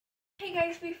Hey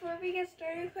guys, before we get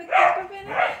started, click this button,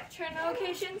 turn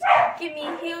notifications, give me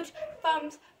a huge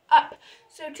thumbs up.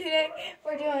 So today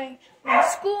we're doing my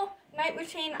school night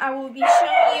routine. I will be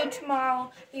showing you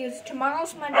tomorrow because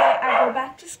tomorrow's Monday. I go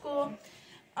back to school.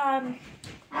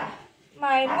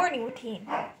 My morning routine,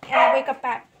 and I wake up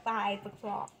at 5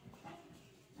 o'clock.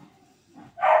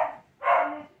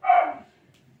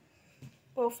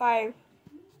 Well, 5.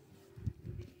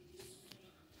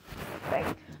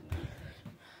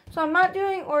 So I'm not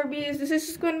doing Orbeez. This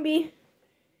is going to be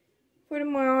for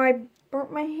tomorrow. I burnt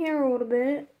my hair a little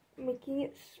bit, making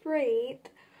it straight.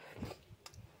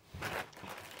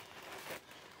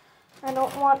 I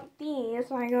don't want these.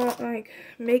 I got like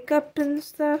makeup and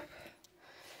stuff.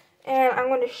 And I'm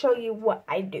going to show you what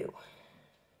I do.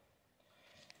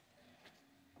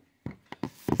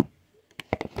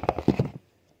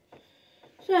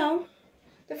 So,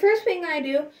 the first thing I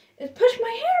do is push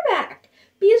my hair back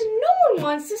because no one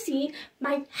wants to see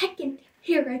my heckin'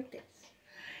 hair like this.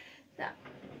 So,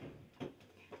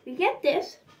 we get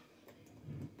this,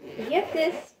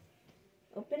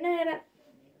 open it up.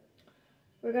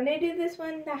 We're gonna do this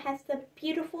one that has the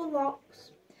beautiful locks.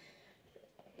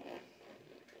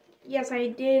 Yes, I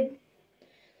did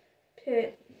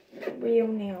put real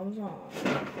nails on.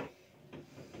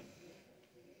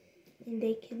 And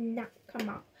they cannot come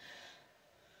out.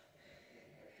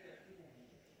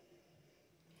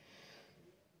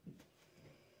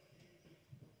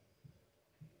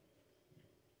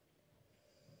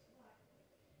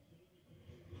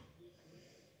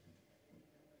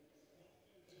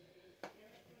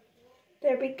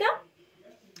 There we go.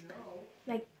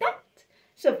 Like that.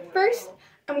 So first,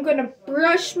 I'm gonna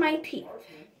brush my teeth.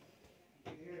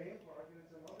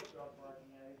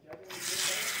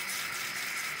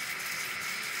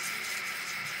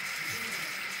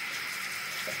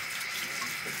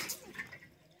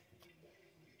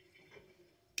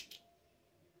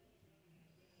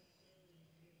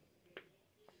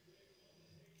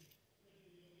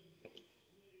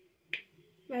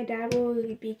 My dad will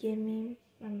be giving me,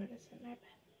 I'm gonna sit in my bed.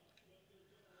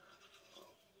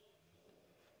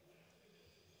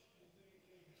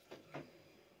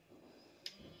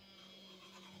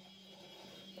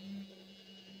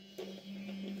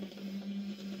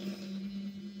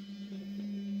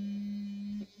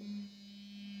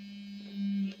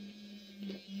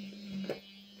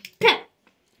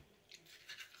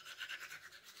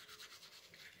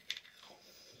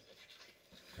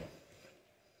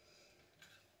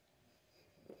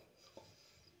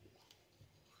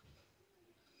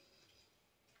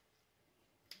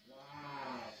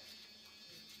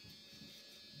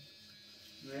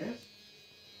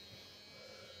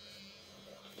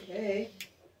 Hey.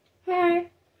 Hi.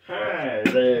 Hi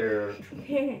there.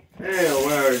 How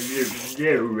are you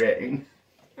doing?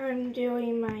 I'm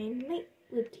doing my night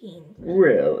routine.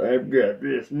 Well, I've got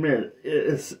this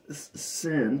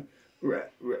medicine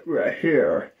right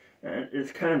here, and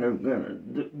it's kind of gonna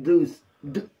do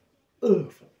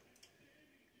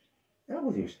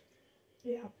allergies.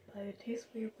 Yeah, but it tastes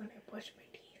weird when I brush my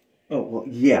teeth. Oh, well,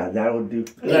 yeah, that would do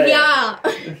that. Yeah.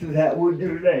 That would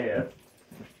do that.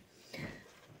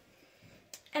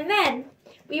 And then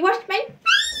we washed my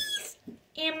face,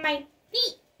 and my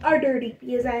feet are dirty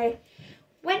because I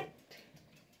went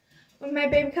with my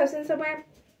baby cousin somewhere.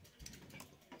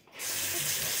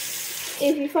 If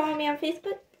you follow me on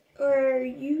Facebook or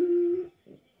you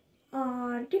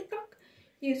on TikTok,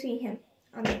 you see him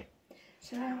on there.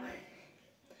 So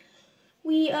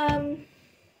we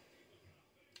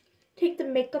take the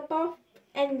makeup off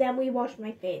and then we wash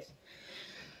my face.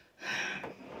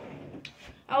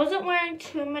 I wasn't wearing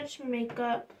too much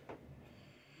makeup,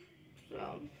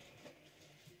 so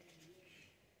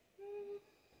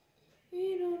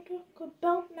we don't talk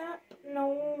about that.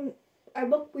 No, I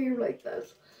look weird like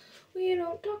this. We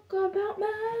don't talk about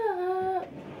that.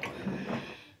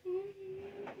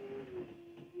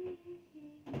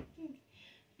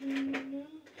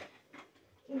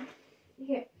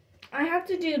 Okay, I have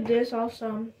to do this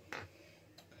also.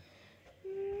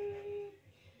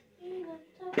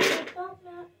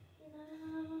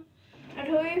 I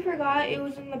totally forgot it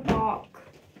was in the box.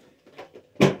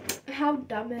 How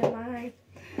dumb am I?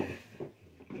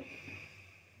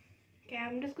 Okay,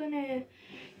 I'm just gonna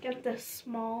get this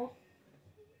small.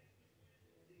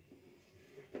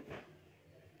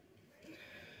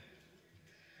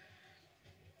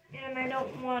 And I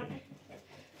don't want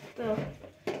the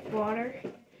water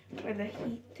or the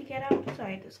heat to get out, so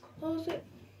I just close it.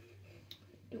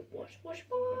 Do wash, wash,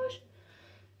 wash.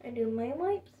 I do my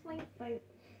wipes, wipe.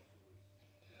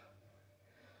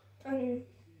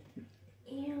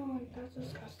 Ew, that's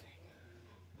disgusting.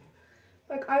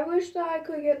 Like, I wish that I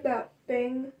could get that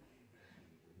thing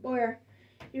where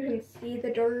you can see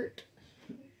the dirt,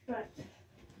 but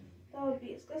that would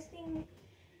be disgusting.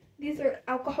 These are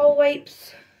alcohol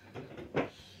wipes.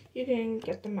 You can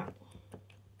get them out.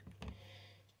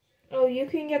 Oh, you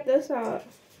can get this at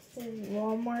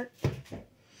Walmart.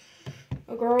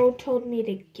 A girl told me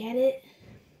to get it.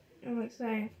 I was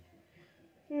saying,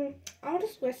 I'll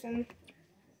just listen.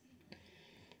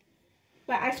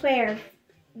 But I swear,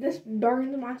 this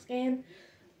burns my skin.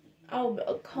 I'll be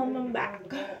coming back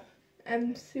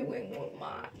and suing with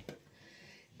mine.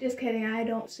 Just kidding, I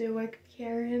don't sue like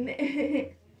Karen.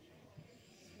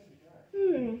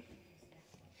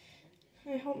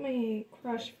 I hope my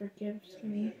crush forgives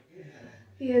me.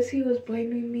 Yes, he was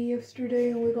blaming me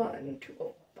yesterday and we got into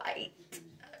a fight.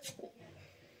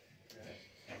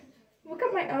 Look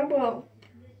at my elbow.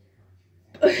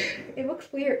 It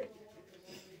looks weird.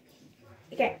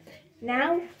 Okay,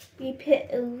 now we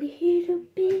put a little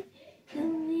bit.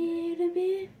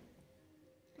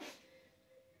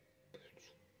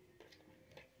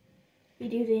 We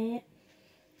do that.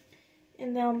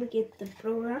 And then we get the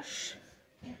brush.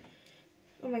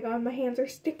 Oh my god, my hands are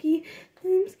sticky.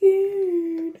 I'm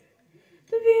scared.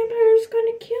 The vampire's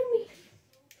gonna kill me.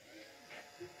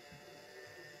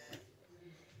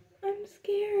 I'm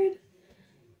scared.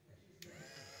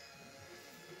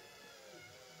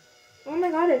 Oh my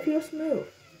god, it feels smooth.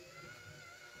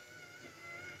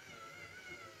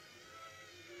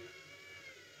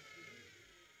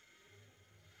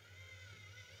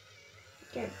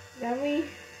 Okay, then we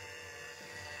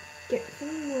get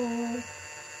some more.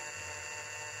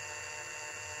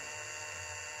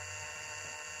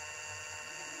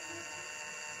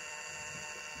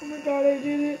 Oh my god, I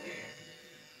did it.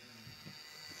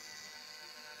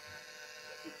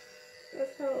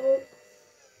 That's how it looks.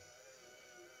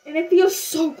 And it feels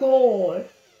so cold.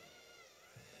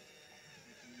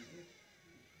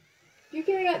 You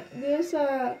can get this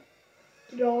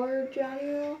Dollar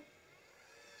General.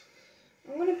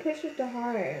 I'm gonna push it to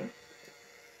hard.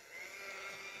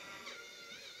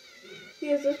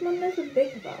 Because this one is a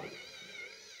big bump.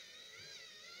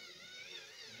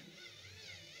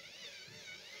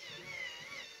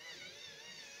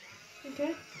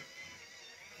 Okay.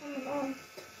 Oh my god.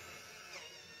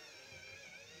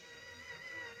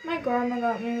 My grandma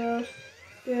got me those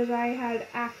because I had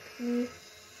acne.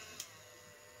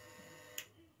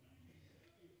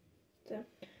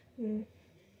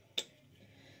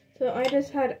 So I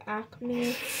just had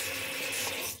acne,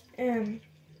 and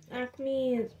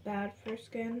acne is bad for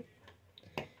skin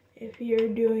if you're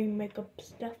doing makeup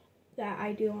stuff that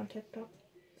I do on TikTok,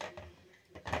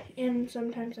 and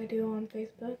sometimes I do on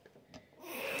Facebook.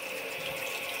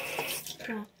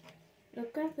 So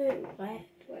look at it wet,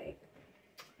 like.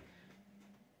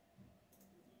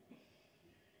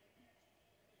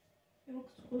 It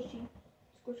looks squishy.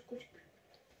 Squish, squish.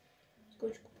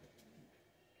 Squish.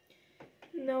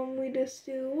 Now we just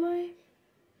do like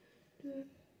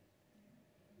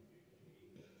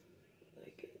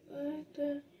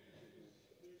that.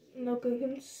 Look, it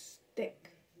can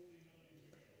stick.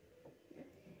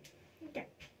 Okay.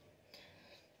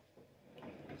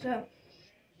 So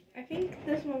I think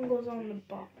this one goes on the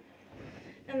bottom,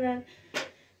 and then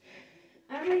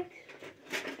I like.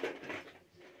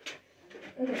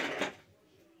 Okay.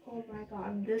 Oh my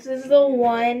god, this is the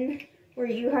one where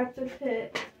you have to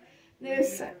put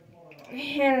this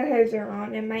sanitizer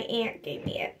on, and my aunt gave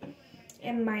me it,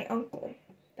 and my uncle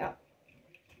that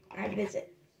I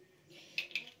visit.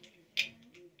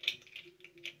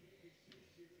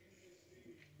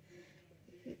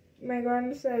 My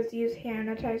grandma says use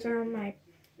sanitizer on my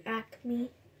acne,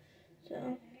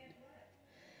 so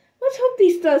let's hope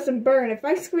these doesn't burn. If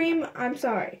I scream, I'm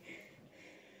sorry.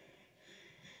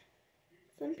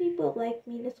 Some people like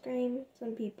me to scream,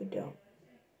 some people don't.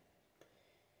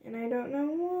 And I don't know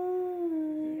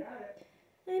why.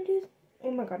 Oh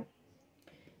my god.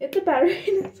 It's a battery.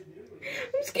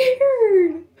 I'm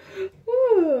scared.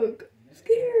 Look. I'm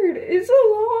scared. It's a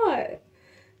lot.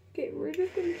 Okay, we're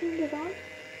just going to turn it on.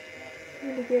 I'm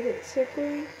going to get it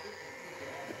sickly.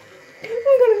 Oh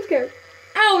my god, I'm scared.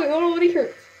 Ow, it already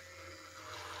hurts.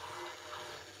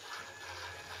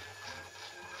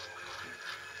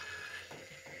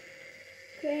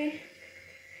 Okay.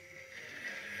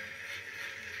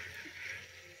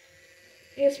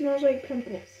 It smells like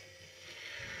pimples.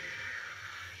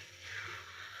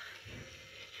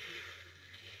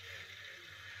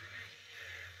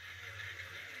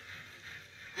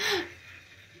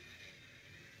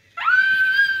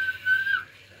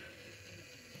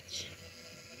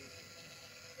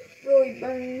 Really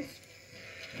burns.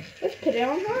 Let's put it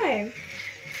on high.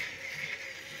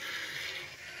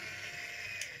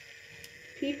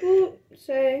 People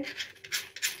say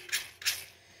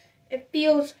it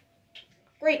feels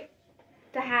great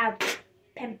to have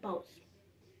pimples.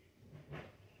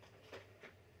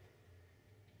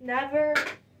 Never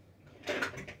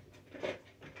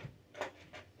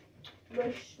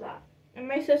wish that. And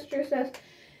my sister says,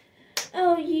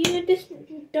 oh, you just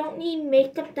don't need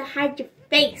makeup to hide your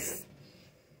face.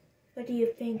 What do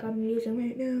you think I'm using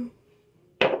right now?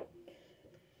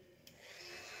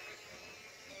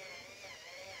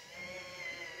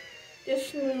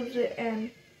 Just smooths it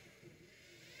in.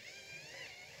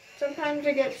 Sometimes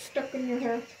it gets stuck in your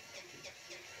hair.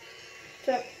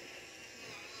 So,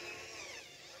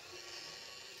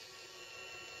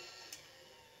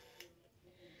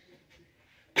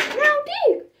 now,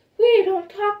 Dee, we don't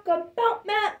talk about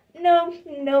Matt. No.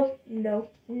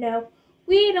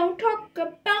 We don't talk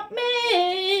about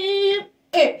me.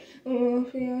 Hey.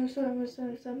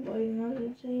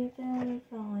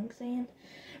 Falling sand.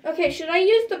 Okay, should I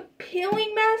use the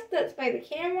peeling mask that's by the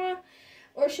camera?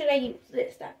 Or should I use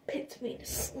this that puts me to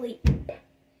sleep?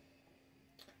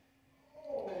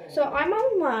 So I'm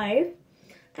on live,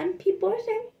 and people are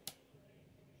saying,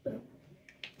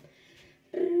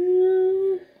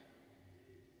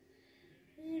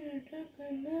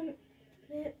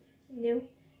 no.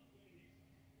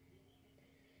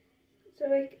 So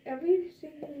like every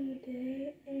single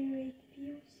day, and it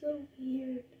feels so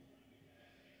weird.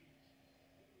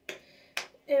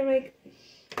 And like,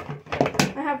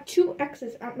 I have 2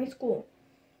 exes at my school.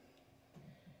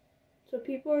 So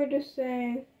people are just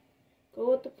saying,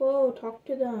 go with the flow, talk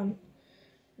to them.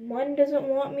 One doesn't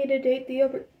want me to date the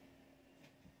other.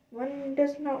 One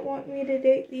does not want me to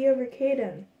date the other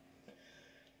Kaden.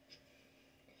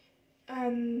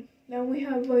 Now we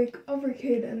have like other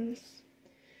Kadens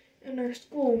in our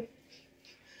school.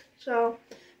 So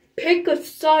pick a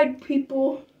side,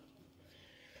 people.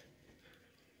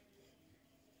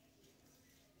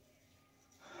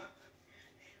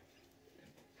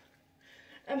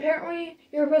 Apparently,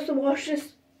 you're supposed to wash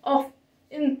this off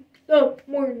in the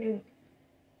morning.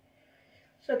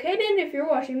 So, Kaden, if you're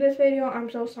watching this video, I'm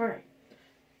so sorry.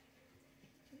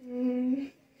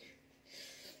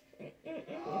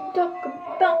 Talk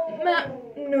about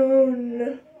Matt.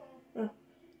 No.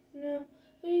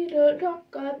 We don't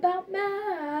talk about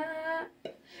Matt.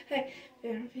 Hey,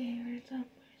 your favorite somewhere.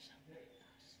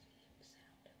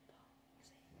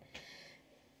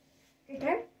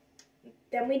 Okay,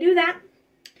 then we do that.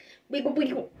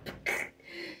 Wiggle.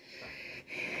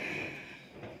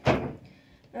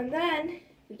 And then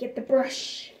we get the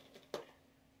brush.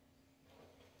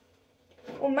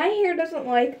 Well, my hair doesn't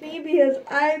like me because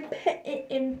I put it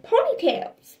in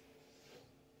ponytails.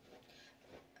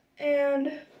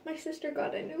 And my sister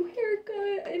got a new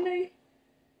haircut, and I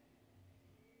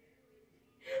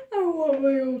want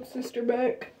my old sister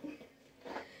back.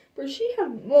 But she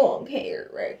had long hair,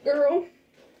 right, girl?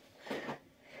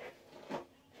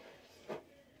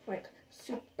 Like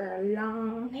super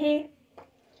long hair.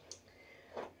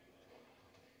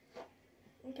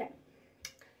 Okay,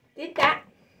 did that.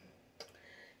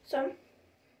 So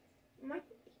my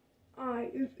eye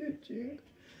is itching.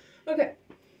 Okay.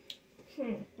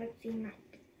 Let's see now.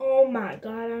 Oh my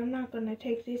god, I'm not gonna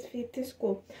take these feet to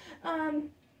school.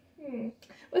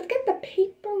 Let's get the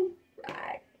paper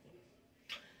rag.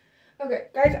 Okay,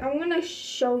 guys, I'm gonna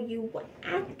show you what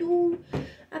I do.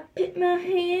 I put my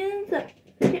hands up.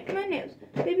 Hit my nails.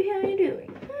 Baby, how you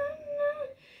doing?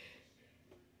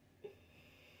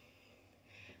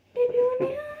 Baby,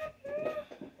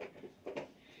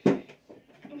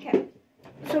 okay.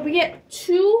 So we get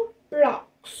 2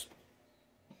 blocks.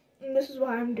 And this is what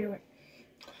I'm doing.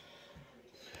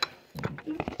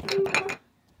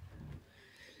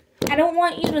 I don't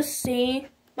want you to see,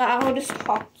 but I'll just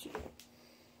talk to you.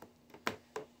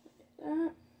 Like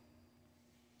that.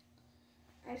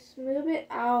 I smooth it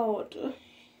out.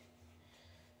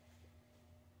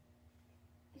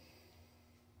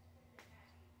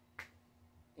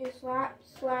 You slap.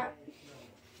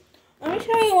 Let me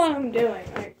show you what I'm doing.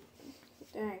 Like,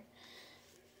 dang.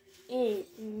 It is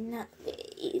not very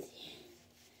easy.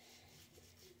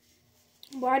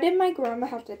 Why did my grandma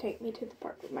have to take me to the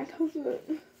park with my cousin?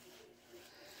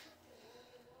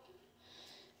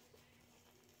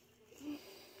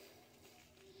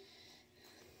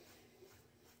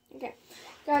 Okay,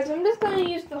 guys, I'm just gonna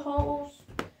use the holes.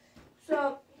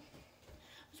 So,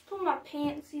 let's pull my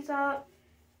pantsies up.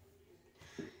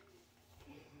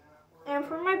 And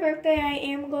for my birthday, I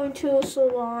am going to a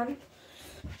salon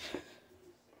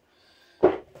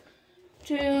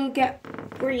to get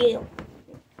real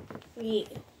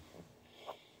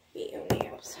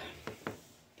nails.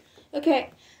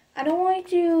 Okay, I I don't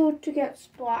want you to get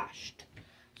splashed.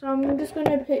 So I'm just going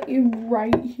to put you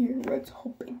right here. Let's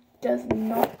hope it does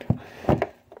not.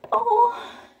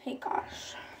 Oh, hey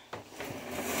gosh.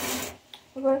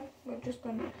 Okay, we're just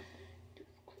going to.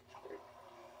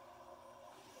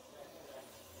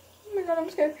 Oh my god, I'm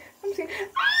scared. I'm scared.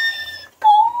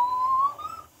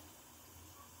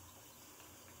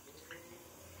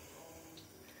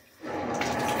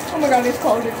 Oh my god, it's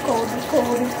cold, it's cold, it's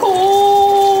cold, it's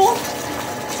cold!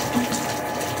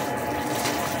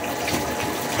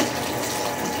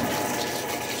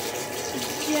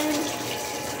 Again.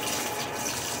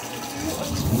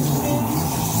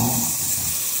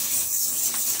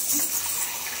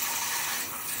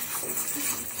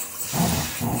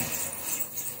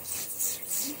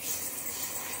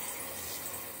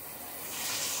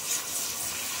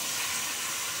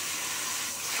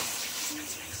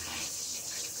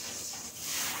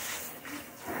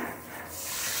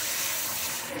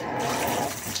 Okay,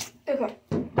 there we go.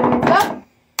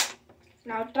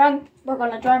 Now it's done. We're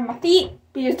gonna dry my feet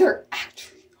because they're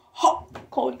actually hot,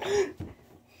 cold.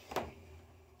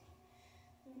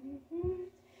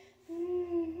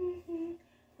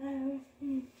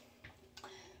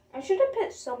 I should have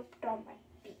put soap on my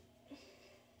feet,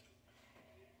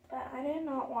 but I did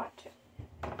not want to.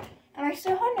 And I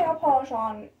still have nail polish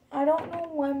on. I don't know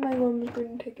when my mom is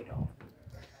going to take it off.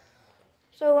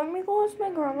 So let me go ask my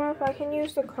grandma if I can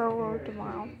use the curler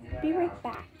tomorrow. Be right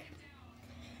back.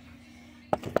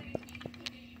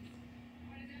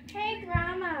 Hey,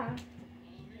 Grandma.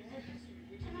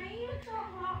 Can I use the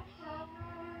hot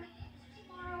curler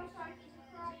tomorrow so I can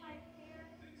curl my hair?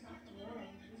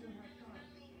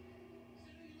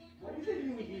 What was it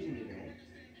you were using today?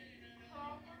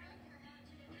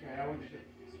 Okay, I want you to.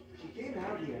 She came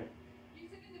out here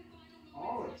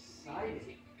all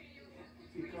excited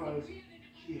because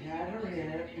she had her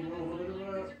hair in a little bit of a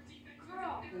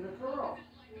Curl. curl.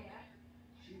 Yeah.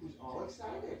 She was all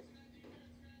excited.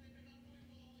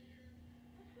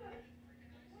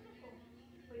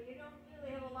 But you don't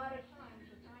really have a lot of time.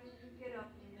 The time you get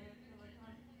up and then the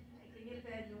time making your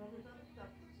bed and all this other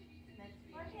stuff.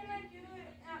 Why can't I do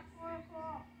it at 4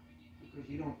 o'clock? Because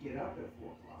you don't get up at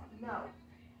 4 o'clock. No.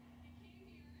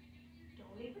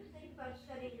 Don't even think about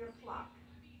setting your clock.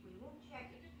 We will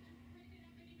check it.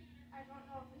 I don't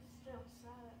know if it's still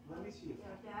set. Let me see.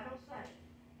 Yeah, Dad'll set it.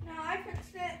 No, I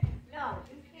fixed it. No,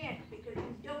 you can't because you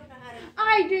don't know how to.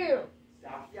 I do.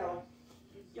 Stop yelling.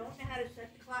 You don't know how to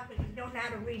set the clock and you don't know how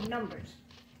to read numbers.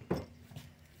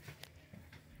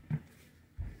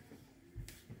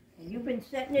 And you've been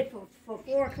setting it for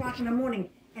 4 o'clock in the morning,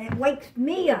 and it wakes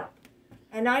me up,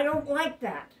 and I don't like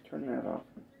that. Turn that off.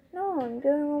 No, I'm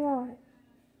doing a lot.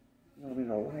 There'll be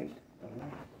the light. The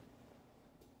light.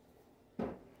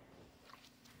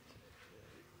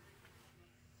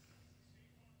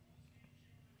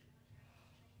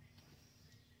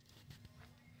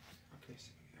 Okay,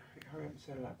 so hurry up and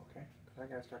set it up, okay? Because I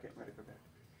gotta start getting ready for bed.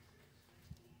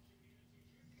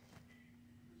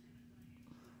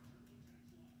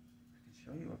 I can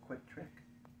show you a quick trick.